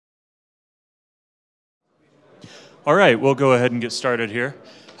All right, we'll go ahead and get started here.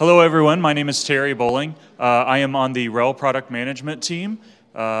 Hello, everyone. My name is Terry Bowling. I am on the RHEL product management team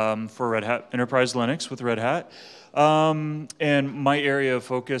for Red Hat Enterprise Linux with Red Hat. And my area of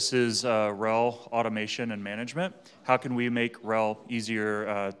focus is RHEL automation and management. How can we make RHEL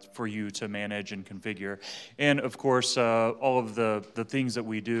easier for you to manage and configure? And of course, all of the things that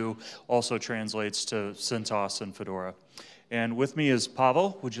we do also translates to CentOS and Fedora. And with me is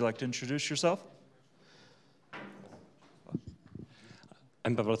Pavel. Would you like to introduce yourself?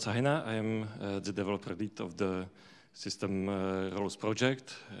 I'm Pavel. I am the developer lead of the system roles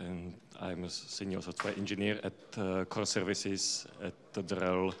project, and I'm a senior software engineer at core services at the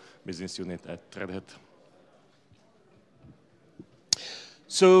RHEL business unit at Red Hat.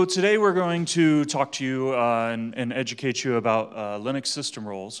 So today we're going to talk to you and educate you about Linux system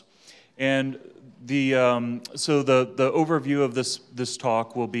roles. And the overview of this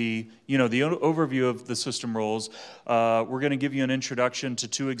talk will be, the overview of the system roles. We're going to give you an introduction to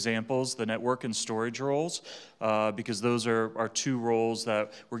two examples, the network and storage roles, because those are two roles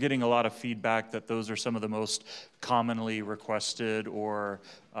that we're getting a lot of feedback that those are some of the most commonly requested or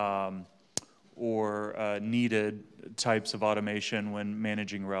needed types of automation when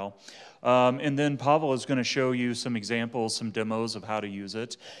managing RHEL. And then Pavel is going to show you some examples, some demos of how to use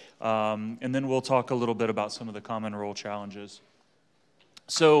it. And then we'll talk a little bit about some of the common role challenges.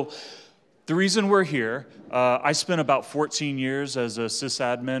 So the reason we're here, I spent about 14 years as a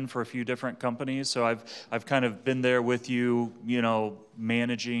sysadmin for a few different companies, so I've kind of been there with you,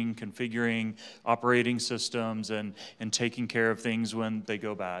 managing, configuring, operating systems, and taking care of things when they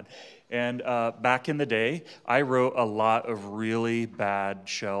go bad. And back in the day, I wrote a lot of really bad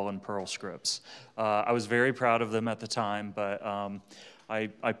shell and Perl scripts. I was very proud of them at the time, but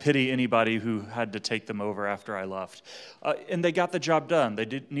I pity anybody who had to take them over after I left. And they got the job done.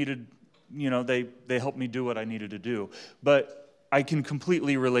 They helped me do what I needed to do. But I can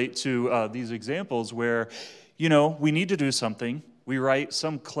completely relate to these examples where, we need to do something. We write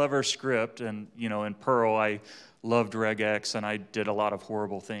some clever script, and, in Perl, I loved regex, and I did a lot of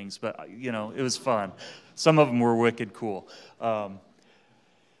horrible things. But, it was fun. Some of them were wicked cool.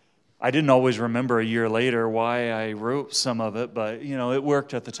 I didn't always remember a year later why I wrote some of it, but, it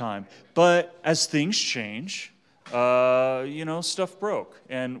worked at the time. But as things change, stuff broke.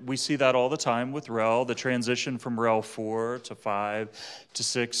 And we see that all the time with RHEL, the transition from RHEL 4 to 5 to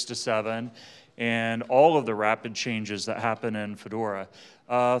 6 to 7, and all of the rapid changes that happen in Fedora.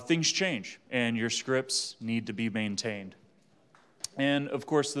 Things change, and your scripts need to be maintained. And of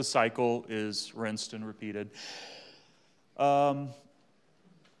course, the cycle is rinsed and repeated.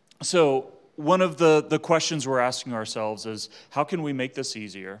 So one of the questions we're asking ourselves is, how can we make this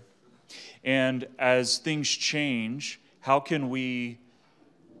easier? And as things change, how can we,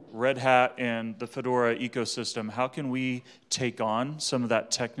 Red Hat and the Fedora ecosystem, how can we take on some of that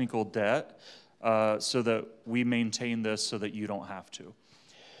technical debt so that we maintain this so that you don't have to?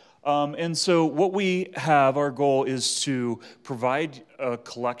 And so what we have, our goal is to provide a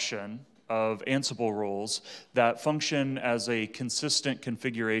collection of Ansible roles that function as a consistent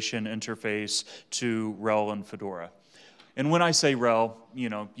configuration interface to RHEL and Fedora. And when I say RHEL,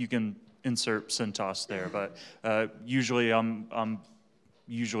 you can insert CentOS there, but usually I'm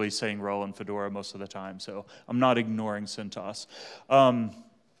usually saying RHEL and Fedora most of the time, so I'm not ignoring CentOS.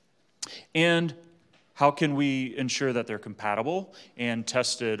 And how can we ensure that they're compatible and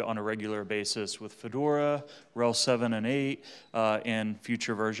tested on a regular basis with Fedora, RHEL 7 and 8, and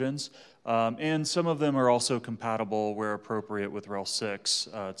future versions? And some of them are also compatible where appropriate with RHEL 6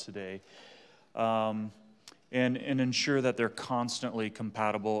 today. And ensure that they're constantly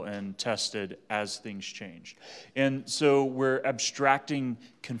compatible and tested as things change. And so we're abstracting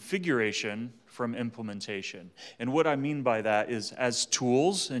configuration from implementation. And what I mean by that is as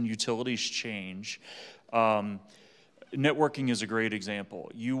tools and utilities change, networking is a great example.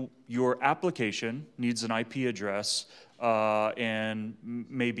 Your application needs an IP address and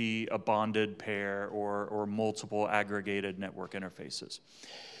maybe a bonded pair or multiple aggregated network interfaces.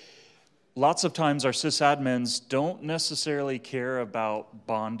 Lots of times our sysadmins don't necessarily care about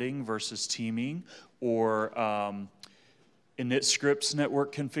bonding versus teaming or init scripts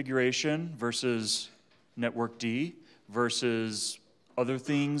network configuration versus network-D versus other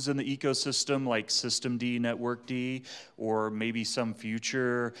things in the ecosystem like systemd, network-D, or maybe some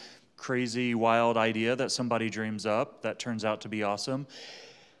future crazy wild idea that somebody dreams up that turns out to be awesome.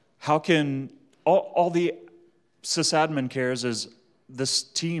 How can all the sysadmin cares is this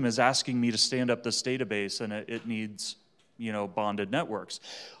team is asking me to stand up this database and it needs, bonded networks.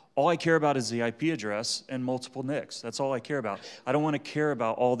 All I care about is the IP address and multiple NICs. That's all I care about. I don't want to care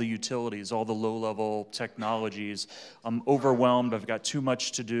about all the utilities, all the low-level technologies. I'm overwhelmed. I've got too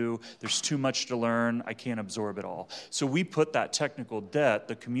much to do. There's too much to learn. I can't absorb it all. So we put that technical debt,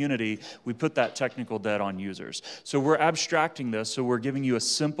 the community, we put that technical debt on users. So we're abstracting this, so we're giving you a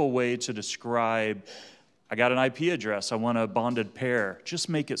simple way to describe, I got an IP address, I want a bonded pair. Just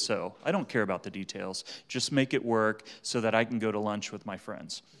make it so. I don't care about the details. Just make it work so that I can go to lunch with my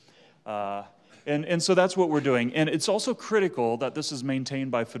friends. And so that's what we're doing. And it's also critical that this is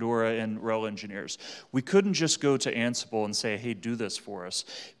maintained by Fedora and RHEL engineers. We couldn't just go to Ansible and say, hey, do this for us,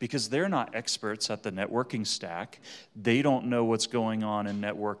 because they're not experts at the networking stack. They don't know what's going on in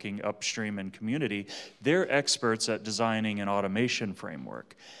networking upstream and community. They're experts at designing an automation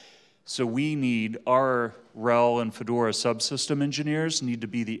framework. So we need, our RHEL and Fedora subsystem engineers need to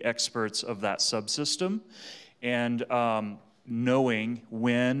be the experts of that subsystem, and knowing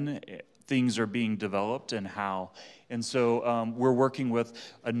when things are being developed and how. And so we're working with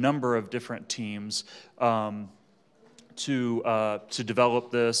a number of different teams to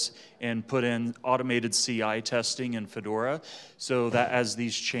develop this and put in automated CI testing in Fedora, so that as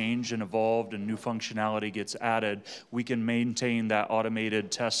these change and evolve and new functionality gets added, we can maintain that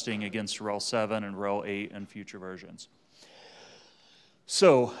automated testing against RHEL 7 and RHEL 8 and future versions.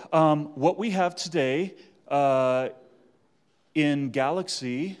 So what we have today in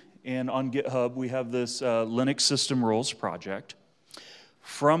Galaxy and on GitHub, we have this Linux system roles project.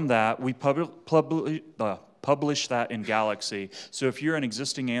 From that, we publish that in Galaxy. So if you're an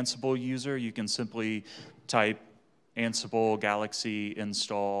existing Ansible user, you can simply type Ansible Galaxy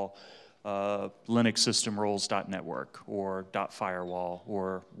install Linux system roles.network or .firewall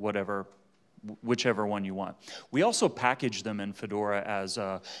or whatever, whichever one you want. We also package them in Fedora as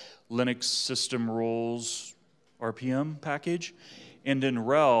a Linux system roles RPM package, and in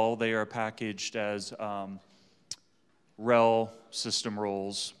RHEL they are packaged as RHEL system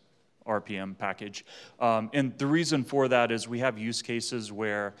roles RPM package. And the reason for that is we have use cases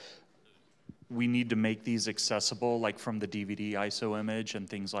where we need to make these accessible, like from the DVD ISO image and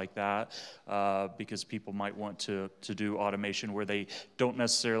things like that, because people might want to do automation where they don't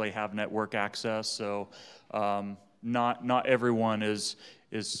necessarily have network access. So not everyone is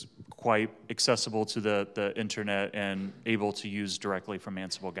quite accessible to the internet and able to use directly from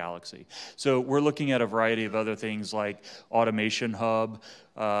Ansible Galaxy. So we're looking at a variety of other things like Automation Hub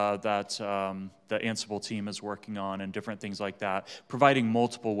that the Ansible team is working on, and different things like that, providing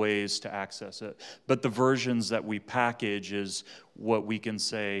multiple ways to access it. But the versions that we package is what we can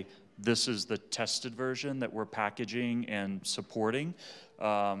say, this is the tested version that we're packaging and supporting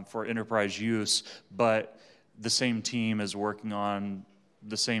for enterprise use, but the same team is working on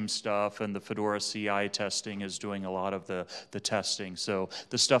the same stuff, and the Fedora CI testing is doing a lot of the testing. So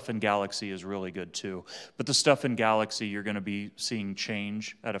the stuff in Galaxy is really good too. But the stuff in Galaxy, you're going to be seeing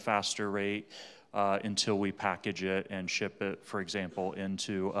change at a faster rate until we package it and ship it, for example,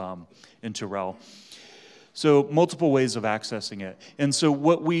 into RHEL. So multiple ways of accessing it. And so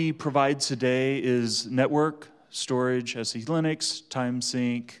what we provide today is network, storage, SE Linux, time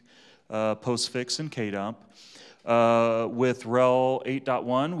sync, postfix, and kdump. With RHEL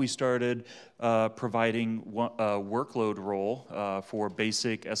 8.1, we started providing a workload role for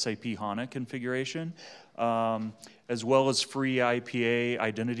basic SAP HANA configuration, as well as free IPA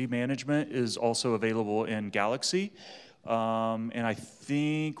identity management is also available in Galaxy. And I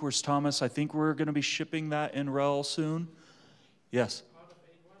think, where's Thomas? I think we're going to be shipping that in RHEL soon. Yes.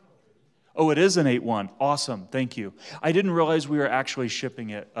 Oh, it is an 8.1. Awesome. Thank you. I didn't realize we were actually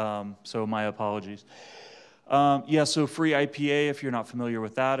shipping it, so my apologies. Yeah, so free IPA, if you're not familiar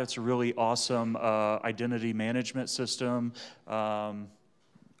with that, it's a really awesome identity management system.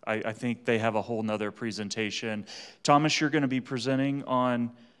 I think they have a whole nother presentation. Thomas, you're going to be presenting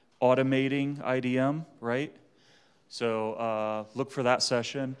on automating IDM, right? So look for that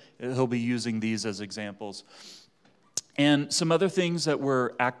session. He'll be using these as examples. And some other things that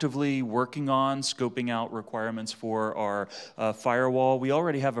we're actively working on, scoping out requirements for our firewall. We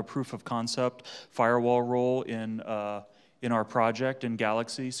already have a proof of concept firewall role in our project in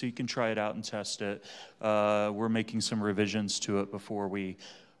Galaxy, so you can try it out and test it. We're making some revisions to it before we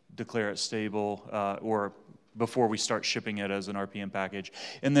declare it stable or before we start shipping it as an RPM package.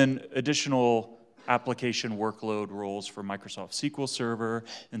 And then additional application workload roles for Microsoft SQL Server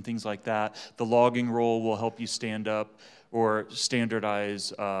and things like that. The logging role will help you stand up or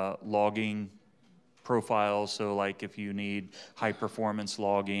standardize logging profiles. So like if you need high performance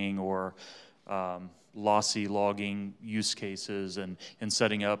logging or lossy logging use cases and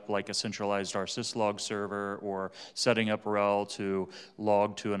setting up like a centralized rsyslog server or setting up RHEL to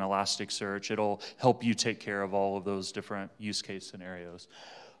log to an Elasticsearch. It'll help you take care of all of those different use case scenarios.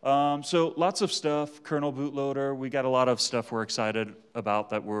 So lots of stuff, kernel bootloader. We got a lot of stuff we're excited about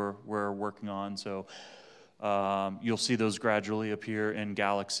that we're working on. So you'll see those gradually appear in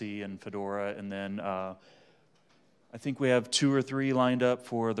Galaxy and Fedora, and then I think we have 2 or 3 lined up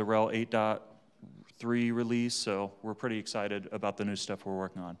for the RHEL 8.3 release, so we're pretty excited about the new stuff we're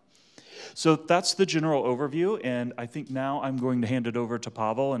working on. So that's the general overview, and I think now I'm going to hand it over to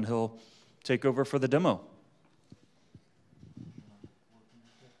Pavel, and he'll take over for the demo.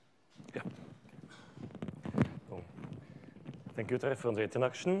 Yeah. Thank you, Terry, for the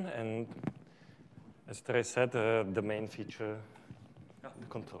introduction. And as Terry said, the main feature, the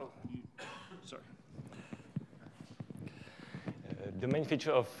control. Sorry. The main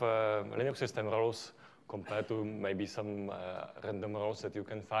feature of Linux system roles compared to maybe some random roles that you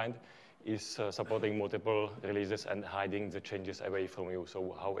can find is supporting multiple releases and hiding the changes away from you.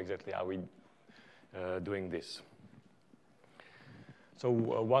 So how exactly are we doing this? So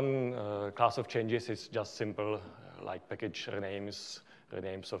one class of changes is just simple, like package renames,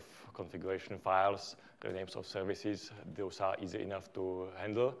 renames of configuration files, renames of services. Those are easy enough to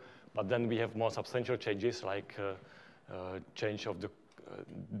handle. But then we have more substantial changes, like change of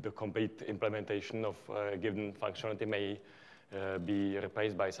the complete implementation of a given functionality may be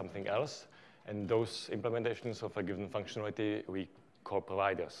replaced by something else. And those implementations of a given functionality we call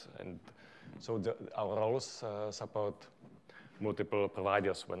providers. And so our roles support multiple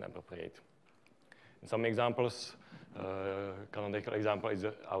providers when appropriate. In some examples, canonical example is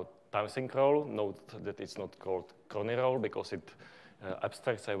our timesync role. Note that it's not called cron role because it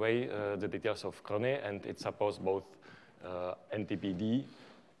abstracts away the details of cron, and it supports both NTPD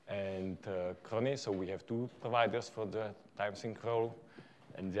and cron. So we have 2 providers for the timesync role,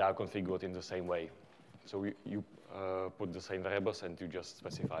 and they are configured in the same way. So you put the same variables, and you just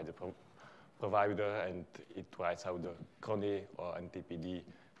specify the provider, and it writes out the cron or NTPD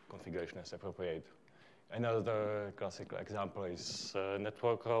configuration as appropriate. Another classical example is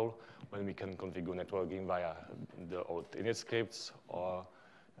network role, when we can configure networking via the old init scripts or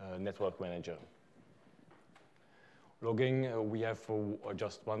network manager. Logging, we have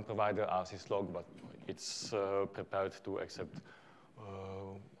just one provider, rsyslog, but it's prepared to accept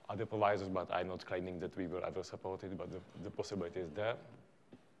other providers, but I'm not claiming that we will ever support it, but the possibility is there.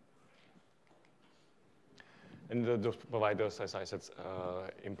 And those providers, as I said,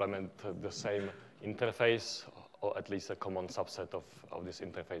 implement the same interface, or at least a common subset of this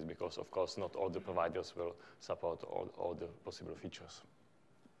interface, because, of course, not all the providers will support all the possible features.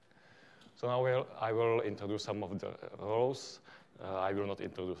 So now I will introduce some of the roles. I will not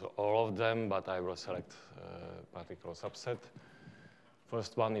introduce all of them, but I will select a particular subset.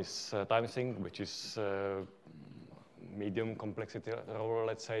 First one is timesync, which is medium complexity role,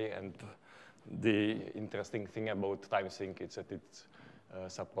 let's say, and the interesting thing about timesync is that it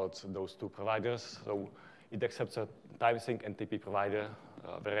supports those 2 providers. So it accepts a timesync NTP provider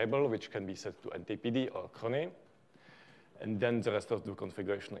variable, which can be set to NTPD or cron. And then the rest of the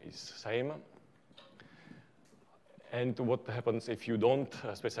configuration is same. And what happens if you don't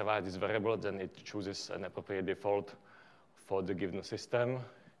specify this variable, then it chooses an appropriate default for the given system.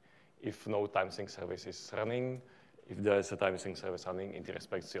 If no timesync service is running, if there is a timesync service running, it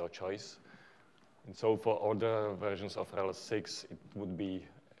respects your choice. And so for older versions of RHEL 6, it would be,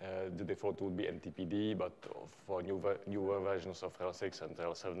 the default would be NTPD, but for newer versions of RHEL 6 and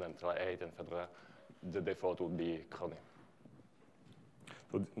RHEL 7 and RHEL 8 and Fedora, the default would be cron.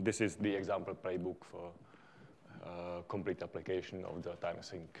 So this is the example playbook for complete application of the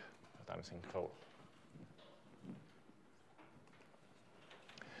timesync role.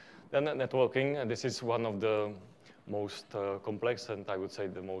 Then networking, this is one of the most complex and I would say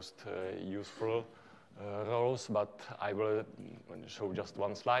the most useful roles, but I will show just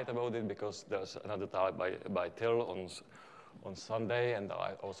one slide about it because there's another talk by Till on Sunday, and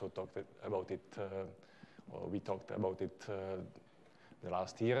I also talked about it, or we talked about it the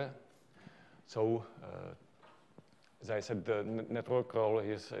last year. So as I said, the network role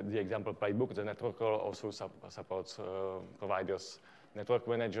is the example playbook. The network role also supports providers network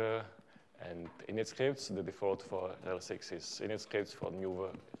manager and init scripts. The default for RHEL 6 is init scripts. For newer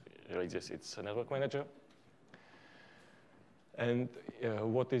releases, it's a network manager. And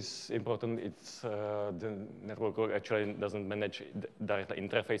what is important, it's the network role actually doesn't manage direct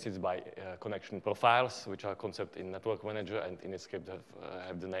interfaces by connection profiles, which are concept in network manager, and init script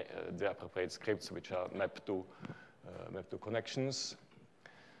have the appropriate scripts which are mapped to connections.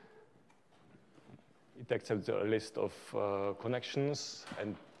 It accepts a list of connections,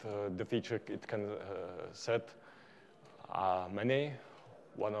 and the feature it can set are many.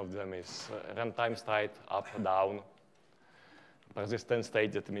 One of them is runtime state, up, down. Persistent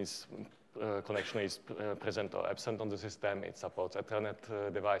state, that means connection is present or absent on the system. It supports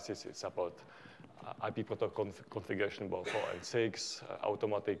Ethernet devices. It supports IP protocol configuration both 4 and 6,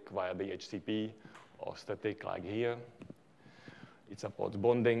 automatic via DHCP, or static like here. It supports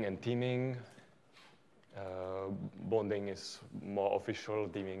bonding and teaming. Bonding is more official.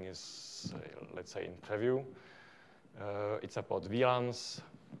 Teaming is, let's say, in preview. It supports VLANs.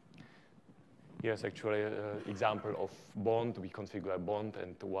 Here's actually an example of bond. We configure a bond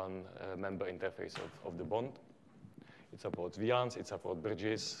and one member interface of the bond. It supports VLANs. It supports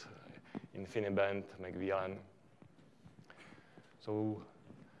bridges, InfiniBand, MacVLAN. So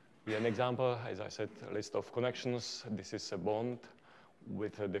we have an example, as I said, a list of connections. This is a bond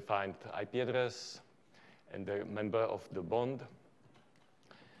with a defined IP address and the member of the bond.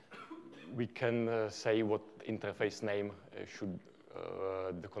 We can say what interface name should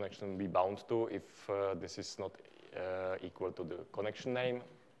the connection be bound to if this is not equal to the connection name.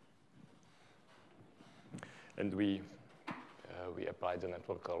 And we apply the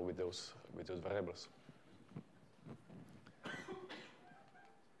network call with those variables.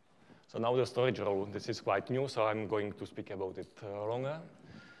 So now the storage role. This is quite new, so I'm going to speak about it longer.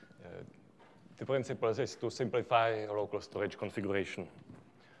 The principle is to simplify local storage configuration.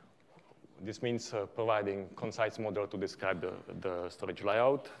 This means providing concise model to describe the storage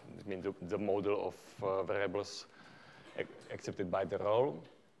layout. It means the model of variables accepted by the role.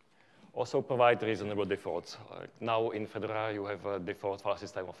 Also provide reasonable defaults. Now in Fedora, you have a default file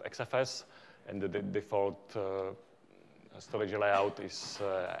system of XFS, and the default storage layout is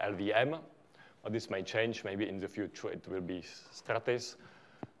LVM. But this may change. Maybe in the future it will be Stratis.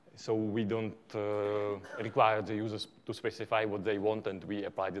 So we don't require the users to specify what they want, and we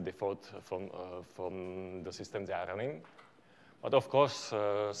apply the default from the system they are running. But of course,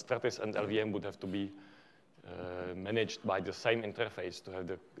 Stratis and LVM would have to be managed by the same interface to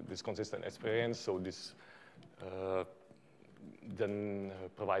have this consistent experience. So this then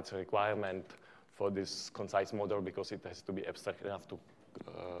provides a requirement for this concise model because it has to be abstract enough to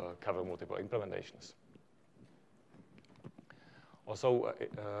cover multiple implementations. Also,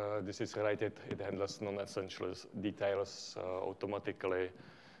 this is related. It handles non-essential details automatically,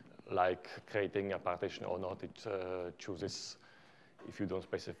 like creating a partition or not. It chooses, if you don't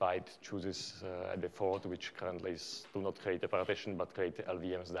specify, it chooses a default, which currently is do not create a partition, but create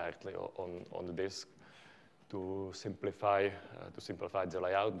LVMs directly on the disk to simplify the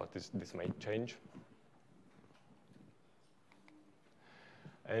layout. But this may change.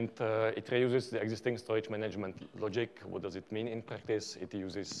 And it reuses the existing storage management logic. What does it mean in practice? It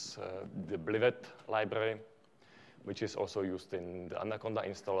uses the Blivet library, which is also used in the Anaconda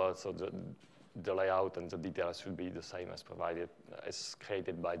installer. So the layout and the details should be the same as provided, as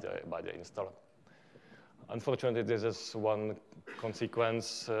created by the installer. Unfortunately, this is one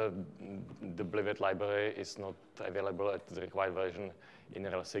consequence. The Blivet library is not available at the required version in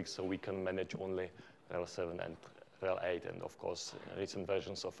RHEL 6, so we can manage only RHEL 7 and RHEL 8, and of course, recent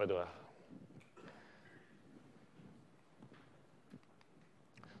versions of Fedora.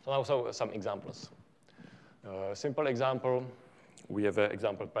 So now some examples. Simple example, we have an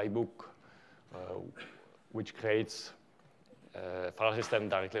example playbook, which creates a file system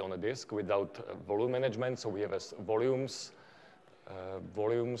directly on a disk without volume management. So we have a volumes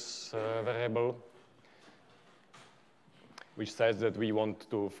variable, which says that we want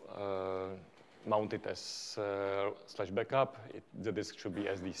to mount it as /backup. The disk should be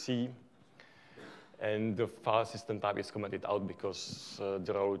SDC. And the file system type is commented out because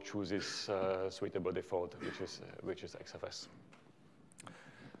the role chooses suitable default, which is XFS.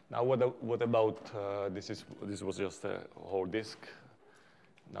 Now, what about this was just a whole disk.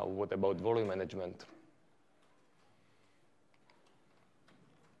 Now, what about volume management?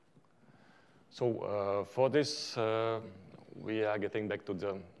 So for this, we are getting back to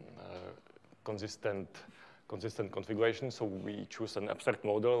the consistent configuration. So we choose an abstract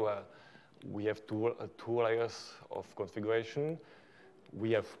model where we have two layers of configuration.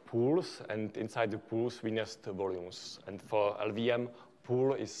 We have pools, and inside the pools, we nest volumes. And for LVM,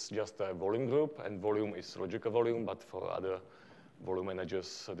 pool is just a volume group, and volume is logical volume. But for other volume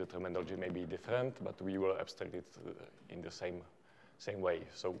managers, the terminology may be different, but we will abstract it in the same way.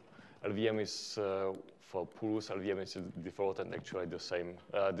 So LVM is for pools, LVM is the default and actually the same,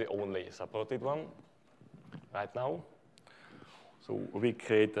 the only supported one right now. So we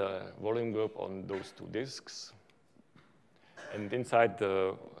create a volume group on those two disks. And inside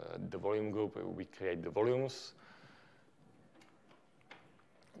the the volume group, we create the volumes.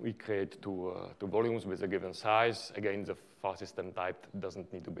 We create two volumes with a given size. Again, the file system type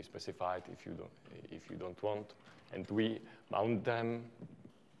doesn't need to be specified if you don't want. And we mount them.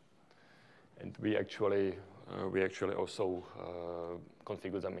 And we actually also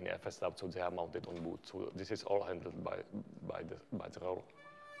configure them in FSLab so they are mounted on boot. So this is all handled by the role.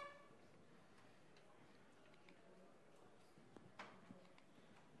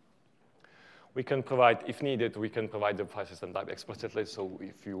 We can provide, if needed, we can provide the file system type explicitly. So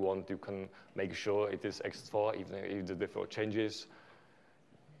if you want, you can make sure it is ext4, even if the default changes.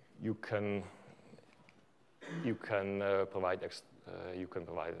 You can provide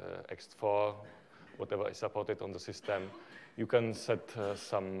ext4, whatever is supported on the system. You can set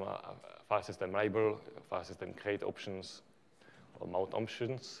some file system label, file system create options, or mount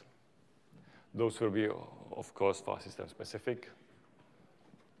options. Those will be, of course, file system specific.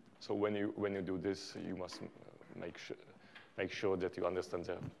 So when you do this, you must make sure that you understand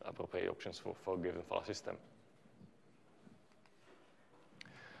the appropriate options for a given file system.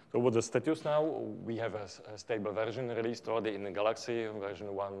 So what's the status now? We have a stable version released already in the Galaxy, version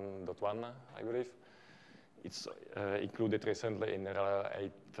 1.1, I believe. It's included recently in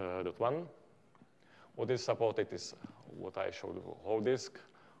RHEL 8.1. What is supported is what I showed, whole disk,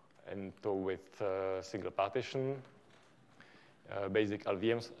 and with single partition. Basic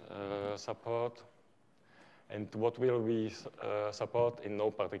LVM support, and what will we support in no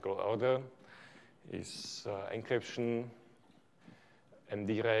particular order is encryption,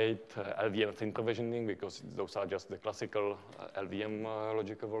 MD rate, LVM thin provisioning, because those are just the classical LVM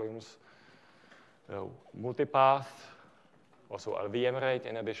logical volumes. Multipath, also LVM rate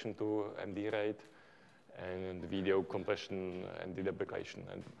in addition to MD rate, and video compression and deduplication,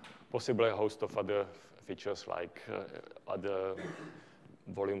 and possibly a host of other features like other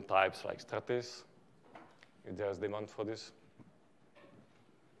volume types like Stratis, if there's demand for this.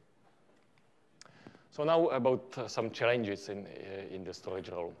 So now about some challenges in the storage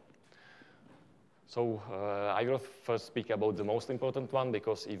role. So I will first speak about the most important one,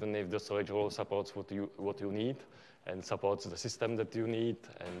 because even if the storage role supports what you need and supports the system that you need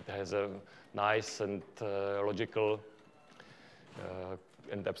and has a nice and logical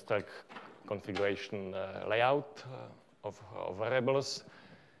and abstract configuration layout of variables.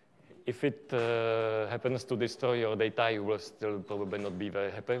 If it happens to destroy your data, you will still probably not be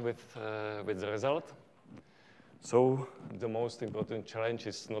very happy with the result. So the most important challenge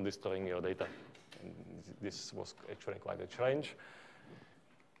is not destroying your data. And this was actually quite a challenge.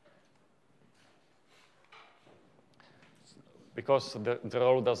 Because the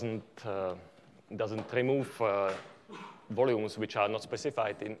role doesn't remove volumes which are not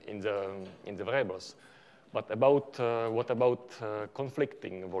specified in the variables. But what about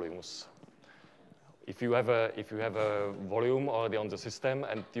conflicting volumes? If you have a volume already on the system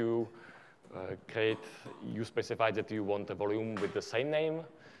and you specify that you want a volume with the same name,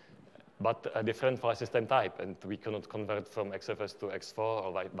 but a different file system type, and we cannot convert from XFS to X4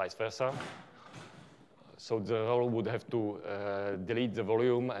 or vice versa. So the role would have to delete the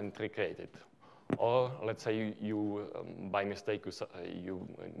volume and recreate it. Or let's say you by mistake, you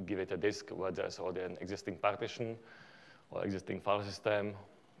give it a disk where there's already an existing partition or existing file system,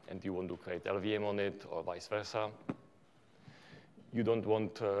 and you want to create LVM on it, or vice versa. You don't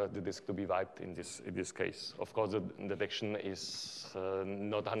want the disk to be wiped in this case. Of course, the detection is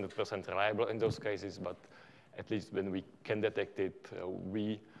not 100% reliable in those cases, but at least when we can detect it,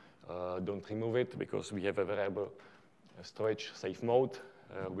 we don't remove it, because we have a variable storage safe mode,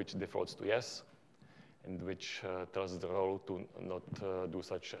 which defaults to yes, and which tells the role to not do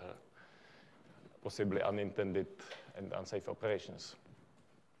such possibly unintended and unsafe operations.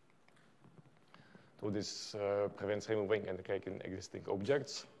 So this prevents removing and creating existing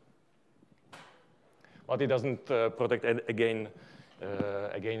objects. But it doesn't protect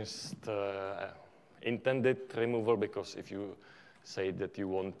against intended removal, because if you say that you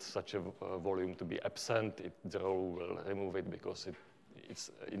want such a volume to be absent, the role will remove it, because it's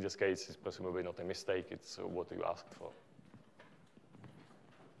in this case, it's presumably not a mistake, it's what you asked for.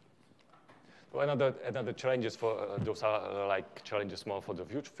 So another challenges for those are like challenges more for the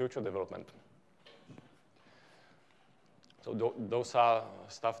future development. So those are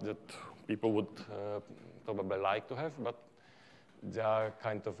stuff that people would probably like to have, but they are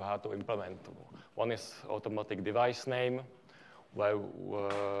kind of hard to implement. One is automatic device name, where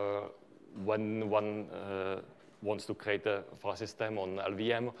when one wants to create a file system on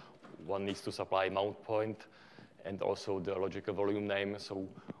LVM, one needs to supply mount point and also the logical volume name. So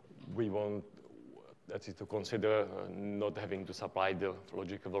we want that is to consider not having to supply the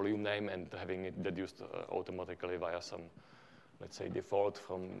logical volume name and having it deduced automatically via some, let's say, default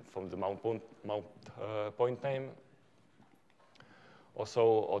from the mount point name.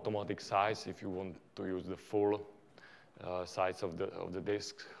 Also, automatic size, if you want to use the full size of the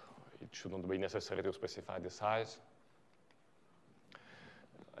disk, it should not be necessary to specify the size.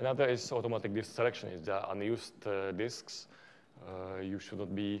 Another is automatic disk selection. If there are unused disks, you should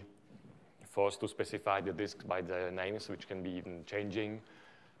not be forced to specify the disks by their names, which can be even changing,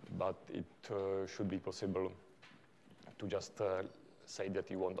 but it should be possible to just say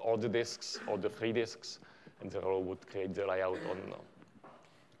that you want all the disks, all the 3 disks, and the role would create the layout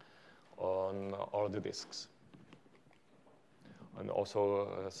on all the disks. And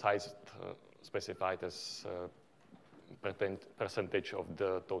also size specified as percentage of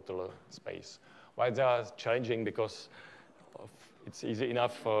the total space. Why they are challenging? Because it's easy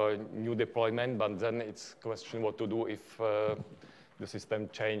enough for new deployment, but then it's a question what to do if the system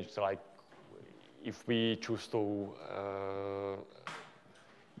changed. Like if we choose to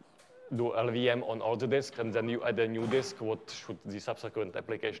do LVM on all the disks, and then you add a new disk, what should the subsequent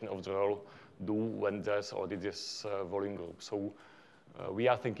application of the role do when there's already this volume group? So we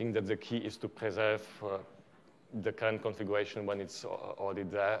are thinking that the key is to preserve the current configuration when it's already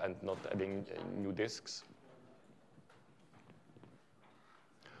there and not adding new disks.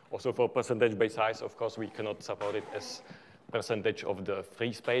 Also for percentage-based size, of course, we cannot support it as percentage of the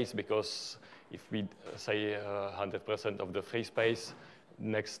free space, because if we say 100% of the free space,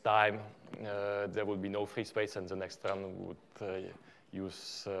 next time there will be no free space, and the next run would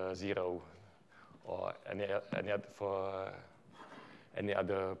use 0 or any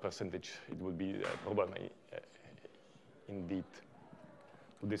other percentage. It would be a problem indeed.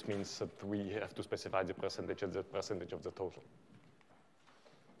 This means that we have to specify the percentage as the percentage of the total.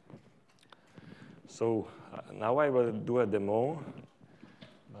 So now I will do a demo.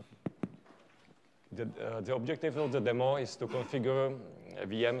 The objective of the demo is to configure a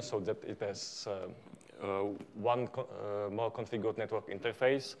VM so that it has one more configured network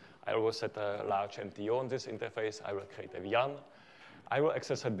interface. I will set a large MTO on this interface. I will create a VLAN. I will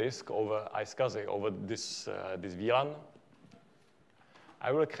access a disk over iSCSI over this VLAN.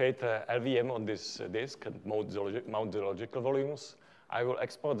 I will create a LVM on this disk and mount the logical volumes. I will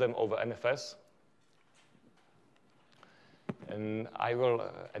export them over NFS. And I will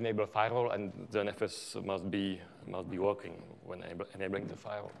enable firewall, and the NFS must be working when enabling the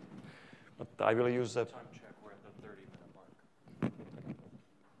firewall. But I will use a time check. We're at the 30-minute mark.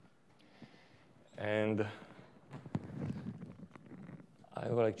 And I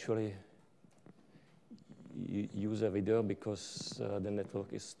will actually use a video because the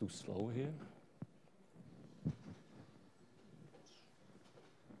network is too slow here.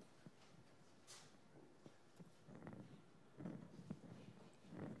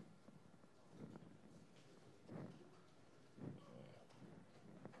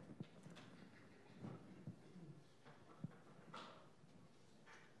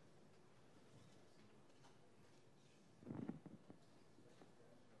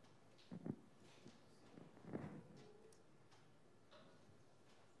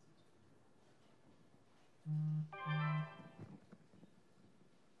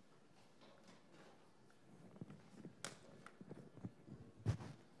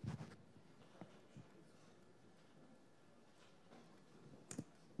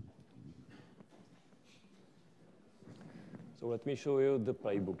 So let me show you the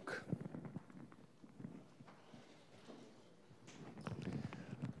playbook.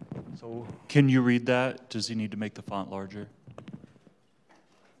 So can you read that? Does he need to make the font larger?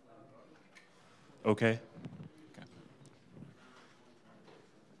 Okay.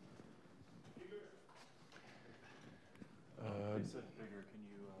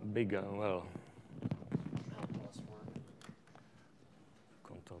 Bigger, well.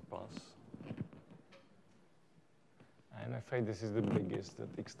 Control plus. I'm afraid this is the biggest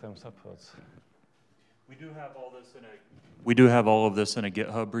that Xterm supports. We do have all of this in a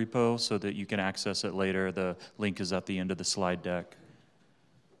GitHub repo so that you can access it later. The link is at the end of the slide deck.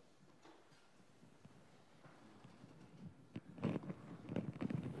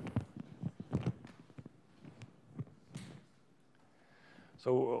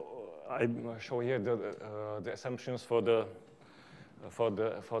 So I show here the assumptions for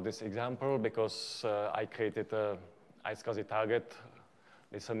this example, because I created a iSCSI target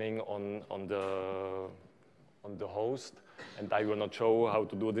listening on the host, and I will not show how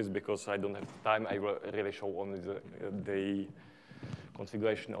to do this because I don't have time. I will really show only the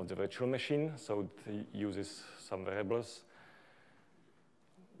configuration of the virtual machine, so it uses some variables.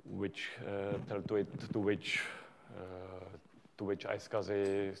 which tell to it to which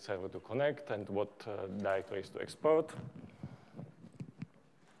iSCSI server to connect and what directories to export.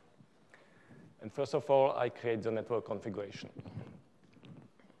 And first of all, I create the network configuration.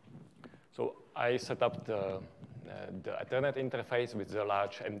 So I set up the Ethernet interface with the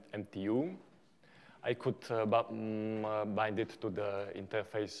large MTU. I could bind it to the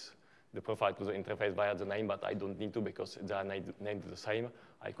interface, the profile to the interface via the name, but I don't need to because they are named the same.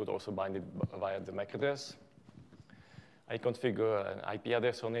 I could also bind it via the MAC address. I configure an IP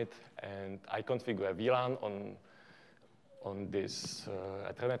address on it, and I configure a VLAN on this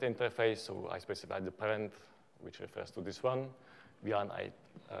Ethernet interface. So I specify the parent, which refers to this one,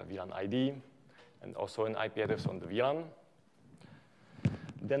 VLAN ID, and also an IP address on the VLAN.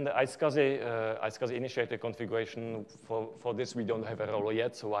 Then the iSCSI initiator configuration, for this we don't have a role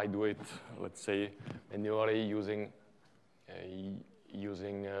yet, so I do it, let's say, manually using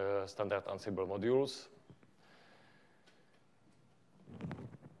standard Ansible modules.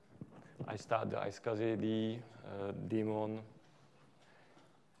 I start the iSCSI daemon.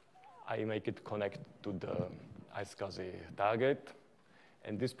 I make it connect to the iSCSI target,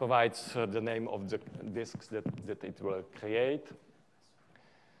 and this provides the name of the disks that it will create.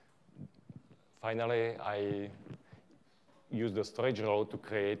 Finally, I use the storage role to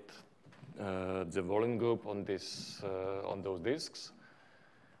create the volume group on those disks.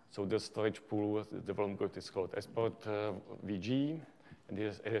 So the storage pool, the volume group is called export VG, and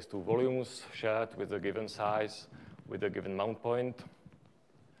it has two volumes shared with a given size, with a given mount point.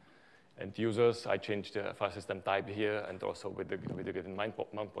 And users, I change the file system type here, and also with the given mount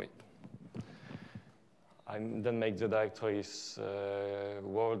point. I then make the directories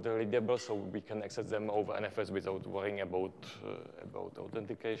world readable, so we can access them over NFS without worrying about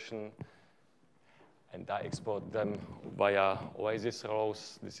authentication. And I export them via Oasis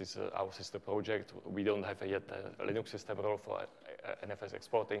roles. This is our sister project. We don't have yet a Linux system role for NFS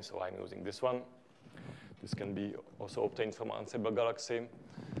exporting, so I'm using this one. This can be also obtained from Ansible Galaxy.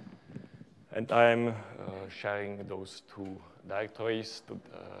 And I'm sharing those two directories to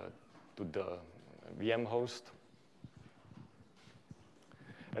the VM host.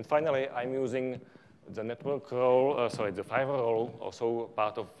 And finally, I'm using the network role, the firewall role, also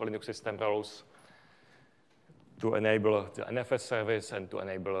part of Linux system roles, to enable the NFS service and to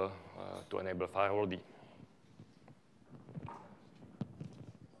enable firewall D.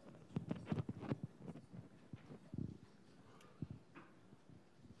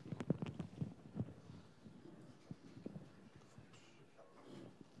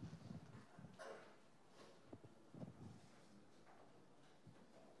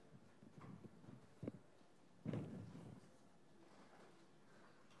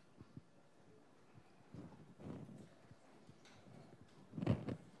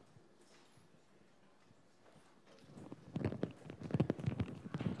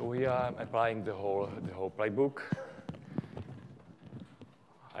 So here I'm applying the whole playbook.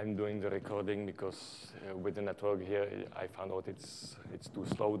 I'm doing the recording because with the network here, I found out it's too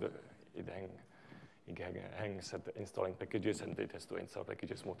slow. It hangs at installing packages, and it has to install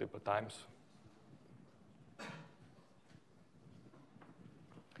packages multiple times.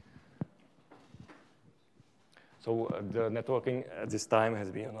 So the networking at this time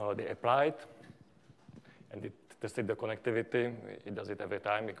has been already applied, and it tested the connectivity. It does it every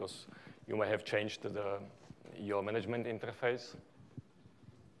time because you may have changed your management interface.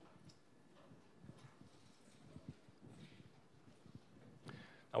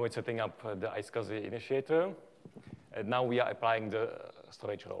 Now it's setting up the iSCSI initiator, and now we are applying the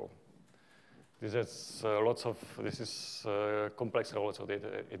storage role. This is complex role, so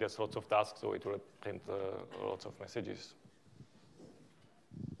it has lots of tasks, so it will print lots of messages.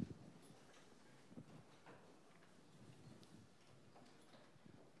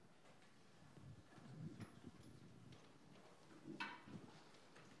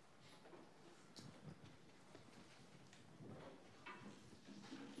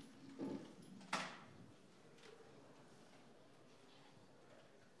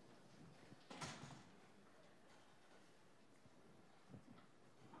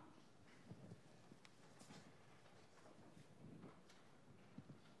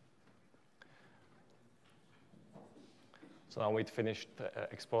 So now it finished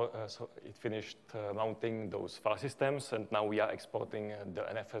mounting those file systems, and now we are exporting the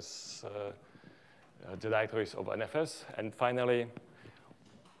NFS, the directories of NFS, and finally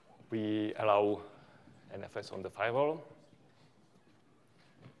we allow NFS on the firewall.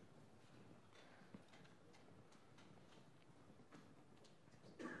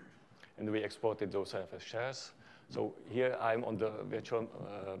 And we exported those NFS shares. So here I'm on the virtual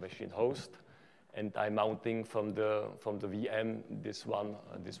machine host, and I'm mounting from the VM this one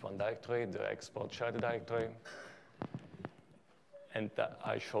directory, the export shared directory. And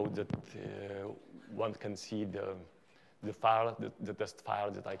I showed that one can see the file, the test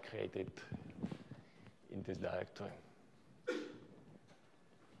file that I created in this directory.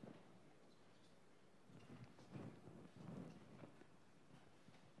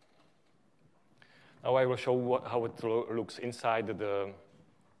 Now I will show how it looks inside the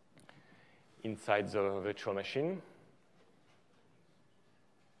virtual machine.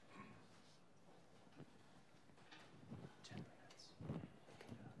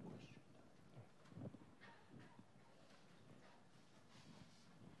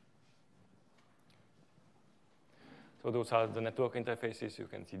 So those are the network interfaces. You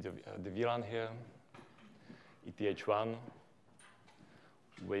can see the VLAN here, ETH1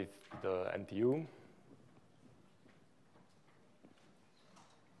 with the NTU.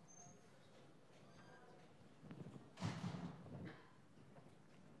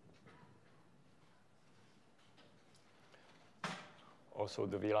 Also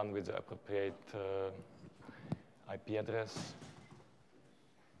the VLAN with the appropriate IP address.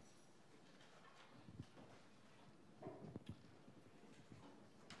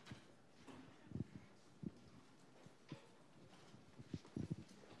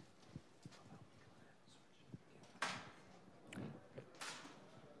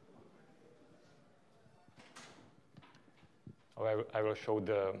 I will show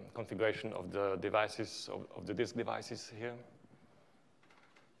the configuration of the devices, of the disk devices here.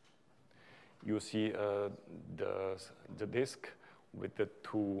 You see the disk with the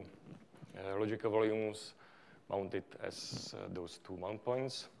two logical volumes mounted as those two mount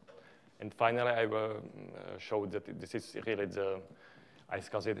points. And finally, I will show that this is really the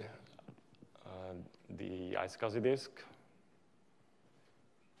iSCSI disk,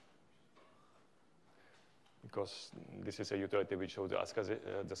 because this is a utility which shows the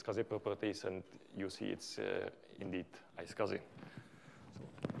SCSI properties, and you see it's indeed iSCSI.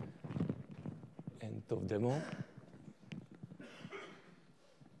 End of demo.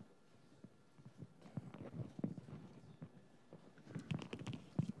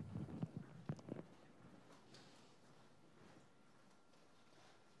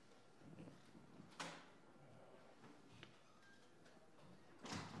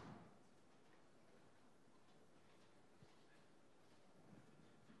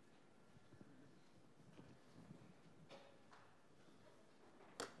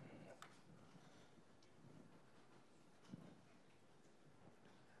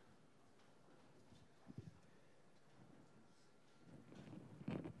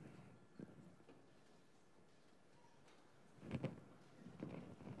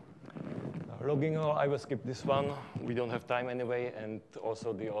 Logging log, I will skip this one. We don't have time anyway, and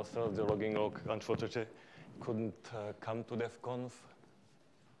also the author of the logging log, unfortunately, couldn't come to DevConf.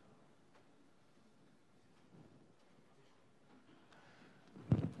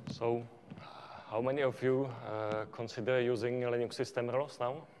 So, how many of you consider using Linux system roles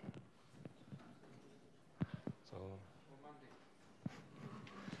now? So,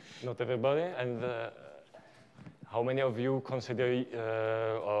 not everybody, and how many of you consider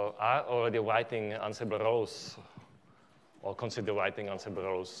or are already writing Ansible roles or consider writing Ansible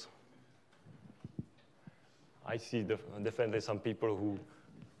roles? I see definitely some people who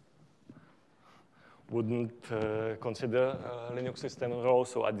wouldn't consider Linux system roles.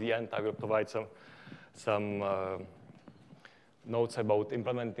 So at the end, I will provide some notes about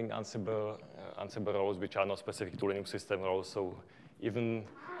implementing Ansible roles, which are not specific to Linux system roles. So even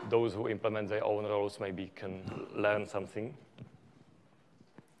those who implement their own roles maybe can learn something.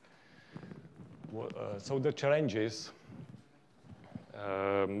 So the challenges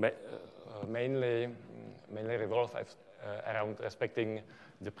mainly revolve around respecting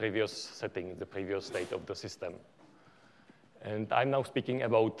the previous setting, the previous state of the system. And I'm now speaking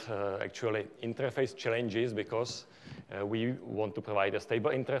about actually interface challenges, because we want to provide a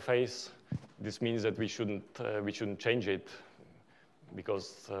stable interface. This means that we shouldn't change it,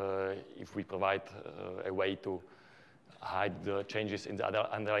 because if we provide a way to hide the changes in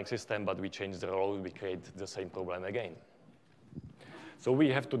the underlying system, but we change the role, we create the same problem again. So we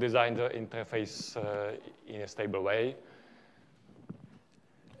have to design the interface in a stable way.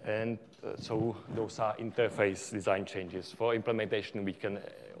 And so those are interface design changes. For implementation, we can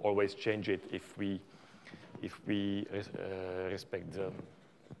always change it if we respect the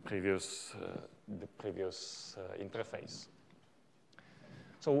previous interface.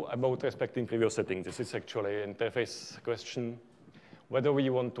 So about respecting previous settings, this is actually an interface question. whether we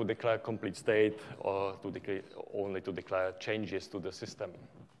want to declare complete state or to only to declare changes to the system.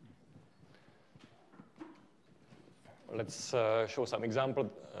 Let's show some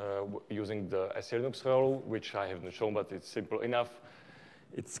example using the SELinux role, which I haven't shown, but it's simple enough.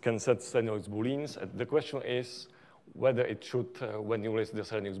 It can set CentOS booleans. And the question is whether it should, when you list the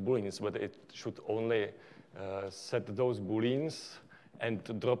CentOS booleans, whether it should only set those booleans and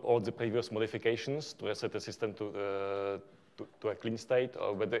to drop all the previous modifications to reset the system to a clean state,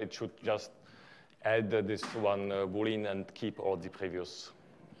 or whether it should just add this one boolean and keep all the previous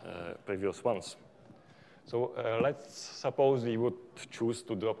ones. So let's suppose we would choose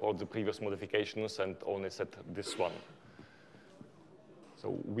to drop all the previous modifications and only set this one.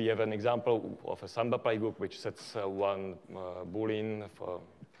 So we have an example of a Samba playbook which sets one boolean for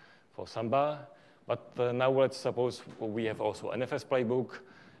Samba. But now let's suppose we have also NFS playbook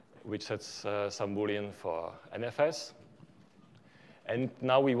which sets some boolean for NFS. And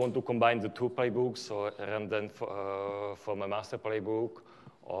now we want to combine the two playbooks or run them from a master playbook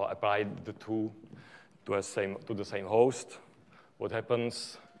or apply the two to the same host. What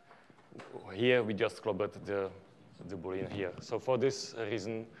happens here? We just clobbered the boolean here. So for this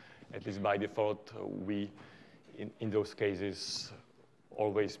reason, at least by default, we in those cases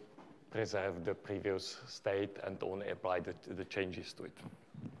always preserve the previous state and only apply the changes to it.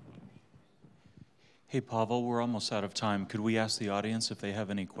 Hey, Pavel, we're almost out of time. Could we ask the audience if they have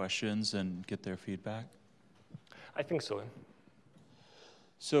any questions and get their feedback? I think so.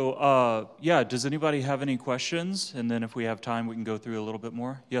 So, yeah, does anybody have any questions? And then if we have time, we can go through a little bit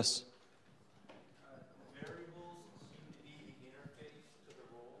more. Yes? Variables seem to be the interface to the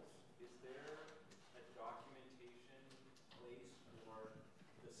roles. Is there a documentation place for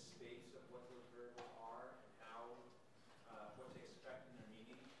the space of what those variables are and how, what to expect in their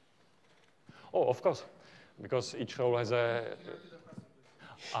meaning? Oh, of course, because each role has a...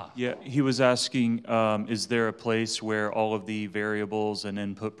 Yeah, he was asking, is there a place where all of the variables and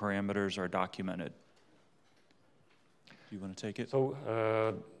input parameters are documented? Do you want to take it? So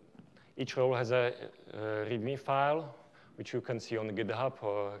each role has a README file, which you can see on GitHub,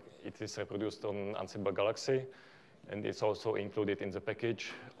 or it is reproduced on Ansible Galaxy. And it's also included in the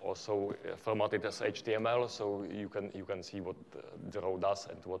package, also formatted as HTML, so you can see what the role does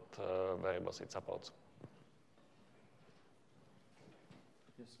and what variables it supports.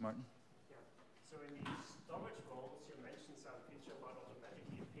 Yes, Martin? Yeah. So in the storage roles, you mentioned some feature about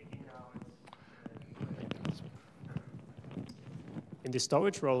automatically picking out. In the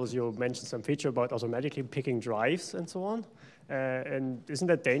storage roles, you mentioned some feature about automatically picking drives and so on. And isn't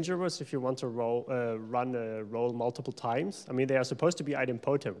that dangerous if you want to run a role multiple times? I mean, they are supposed to be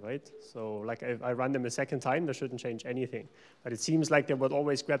idempotent, right? So like if I run them a second time, they shouldn't change anything. But it seems like they would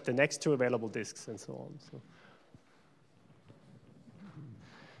always grab the next two available disks and so on. So.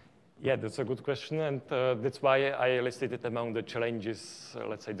 Yeah, that's a good question, and that's why I listed it among the challenges,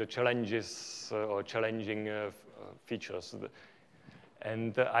 let's say the challenges or challenging features.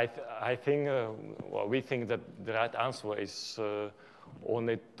 And I think, well, we think that the right answer is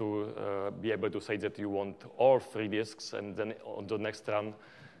only to be able to say that you want all 3 disks, and then on the next run,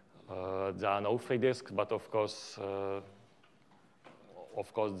 there are no 3 disks, but of course the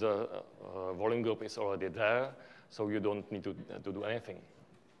volume group is already there, so you don't need to do anything.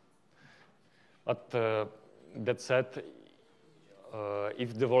 But that said,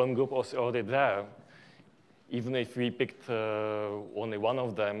 if the volume group was already there, even if we picked only one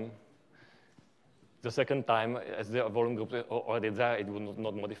of them, the second time, as the volume group is already there, it would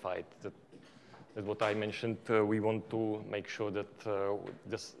not modify it. That's what I mentioned. We want to make sure that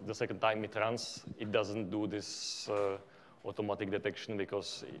the second time it runs, it doesn't do this automatic detection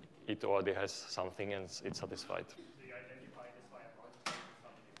because it already has something and it's satisfied. So you identify this via mount point or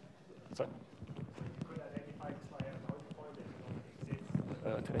something? Sorry? You could identify this via mount point that it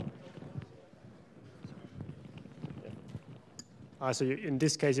already exists. So in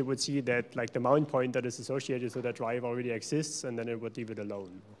this case, it would see that like the mount point that is associated to that drive already exists, and then it would leave it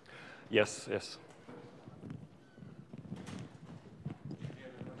alone. Yes, yes.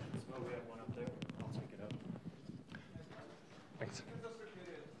 Well, we have one up there. I'll take it up. Thanks.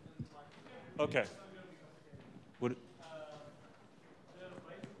 Okay. What?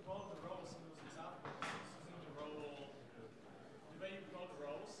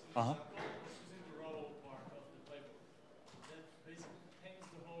 Uh-huh. Using the role part of the playbook. That basically paints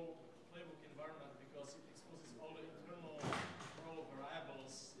the whole playbook environment because it exposes all the internal role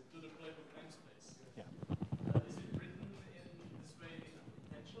variables to the playbook namespace. Yeah. Is it written in this way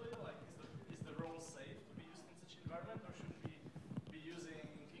intentionally? Like, is the role safe to be used in such an environment, or should we be using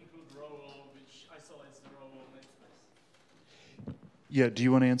include role, which isolates the role namespace? Yeah, do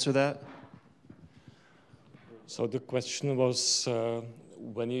you want to answer that? So the question was,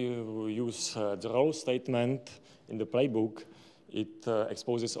 when you use the role statement in the playbook, it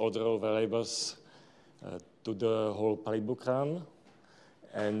exposes all the role variables to the whole playbook run,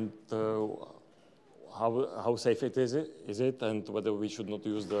 and how safe is it, and whether we should not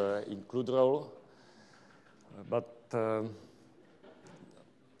use the include role. But the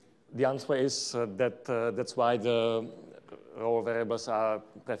answer is that that's why the role variables are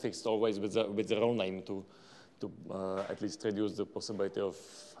prefixed always with the role name to at least reduce the possibility of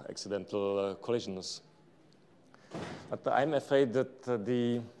accidental collisions. But I'm afraid that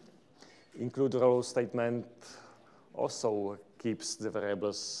the include role statement also keeps the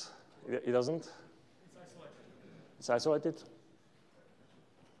variables. It doesn't? It's isolated.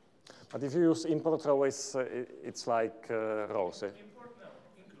 But if you use import row, it's like rows. Import, no,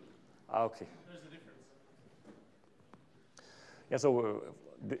 include. Okay. There's a difference. Yeah, so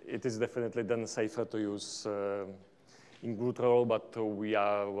it is definitely then safer to use include role, but we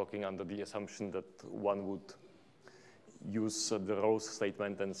are working under the assumption that one would use the rows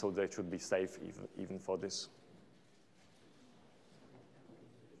statement, and so they should be safe even for this.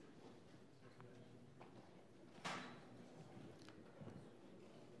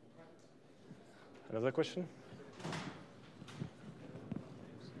 Another question?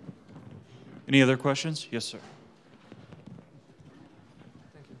 Any other questions? Yes, sir.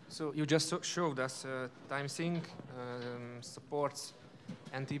 Thank you. So you just showed us TimeSync supports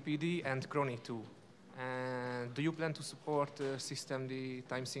NTPD and Chrony too. And do you plan to support systemd,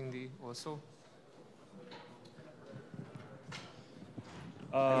 TimeSyncd also?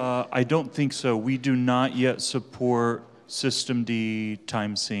 I don't think so. We do not yet support systemd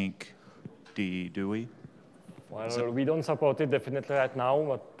TimeSyncd, do we? Well, we don't support it definitely right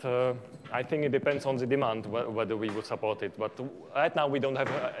now, but I think it depends on the demand whether we would support it. But right now we don't have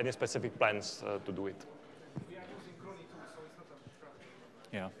any specific plans to do it. We are using Chrony too, so it's not a problem.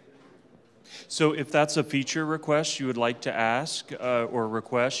 Yeah. So if that's a feature request you would like to ask or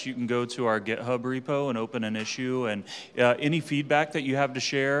request, you can go to our GitHub repo and open an issue. And any feedback that you have to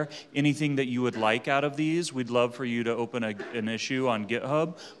share, anything that you would like out of these, we'd love for you to open an issue on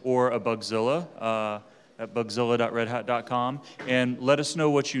GitHub or a Bugzilla at bugzilla.redhat.com, and let us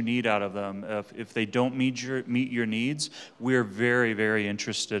know what you need out of them. If they don't meet your needs, we're very, very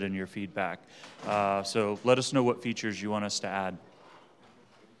interested in your feedback. So let us know what features you want us to add.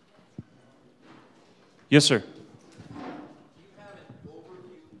 Yes, sir. Do you have an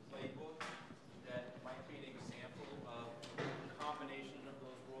overview playbook that might be an example of a combination of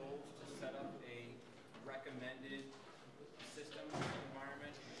those roles to set up a recommended system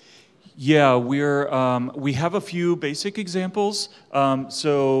environment? Yeah, we have a few basic examples.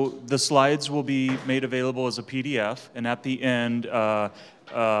 So the slides will be made available as a PDF, and at the end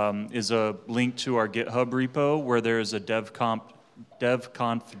is a link to our GitHub repo where there is a DevConf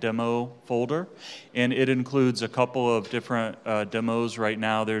demo folder, and it includes a couple of different demos right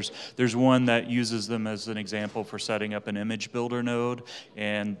now. There's one that uses them as an example for setting up an image builder node,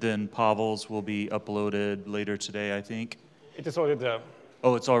 and then Pavel's will be uploaded later today, I think. It is already there.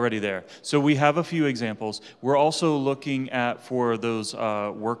 Oh, it's already there. So we have a few examples. We're also looking at, for those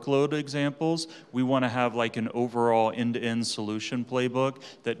workload examples, we want to have like an overall end-to-end solution playbook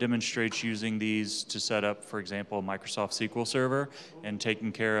that demonstrates using these to set up, for example, a Microsoft SQL Server and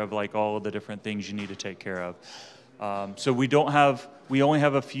taking care of like all of the different things you need to take care of. So we only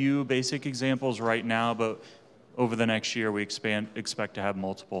have a few basic examples right now, but over the next year we expect to have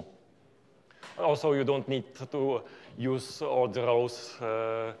multiple. Also, you don't need to use all the rows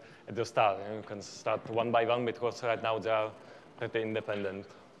at the start. You can start one by one because right now they are pretty independent.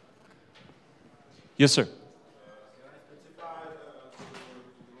 Yes, sir. Can I specify the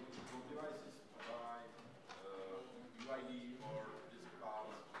devices by UID or disk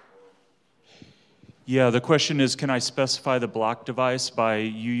files? Yeah, the question is, can I specify the block device by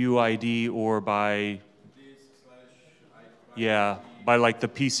UUID or by, yeah, by like the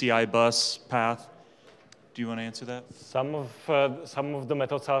PCI bus path? Do you want to answer that? Some of the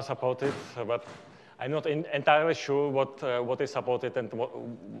methods are supported, but I'm not entirely sure what is supported and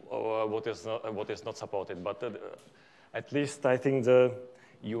what is not supported. But at least I think the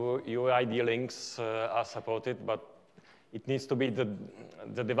UID links are supported, but it needs to be the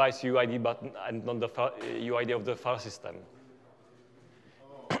device UID button and not the UID of the file system.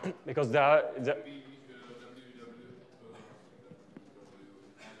 Because there are...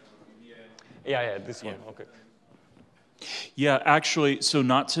 Yeah, this one, okay. Yeah, actually, so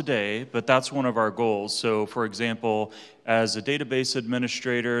not today, but that's one of our goals. So for example, as a database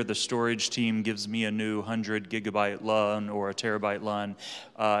administrator, the storage team gives me a new 100 gigabyte LUN or a terabyte LUN,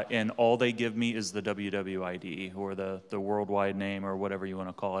 and all they give me is the WWID or the worldwide name or whatever you want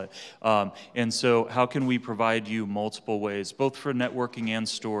to call it. And so how can we provide you multiple ways, both for networking and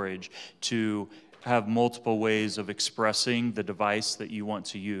storage, to have multiple ways of expressing the device that you want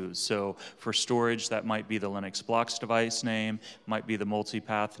to use. So for storage, that might be the Linux blocks device name, might be the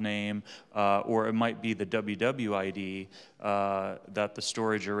multipath name, or it might be the WWID that the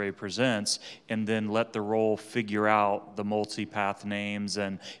storage array presents, and then let the role figure out the multipath names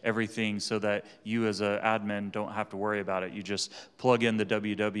and everything so that you as an admin don't have to worry about it. You just plug in the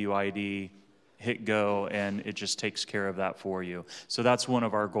WWID, hit go, and it just takes care of that for you. So that's one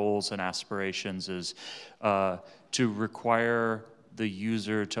of our goals and aspirations, is to require the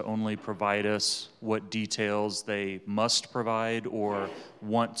user to only provide us what details they must provide or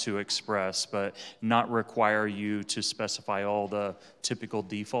want to express, but not require you to specify all the typical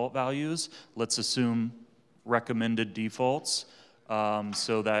default values. Let's assume recommended defaults,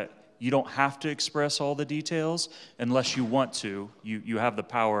 so that you don't have to express all the details unless you want to. You have the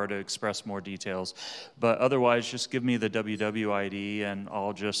power to express more details. But otherwise, just give me the WWID and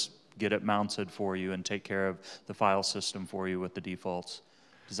I'll just get it mounted for you and take care of the file system for you with the defaults.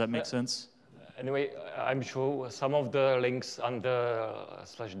 Does that make sense? Anyway, I'm sure some of the links under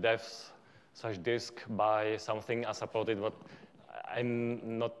 /devs/disk by something are supported, but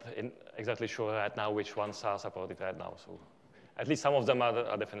I'm not exactly sure right now which ones are supported right now. So at least some of them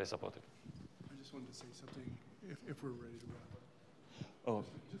are definitely supported. I just wanted to say something if we're ready to wrap up.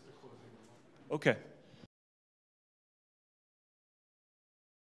 Oh. Okay.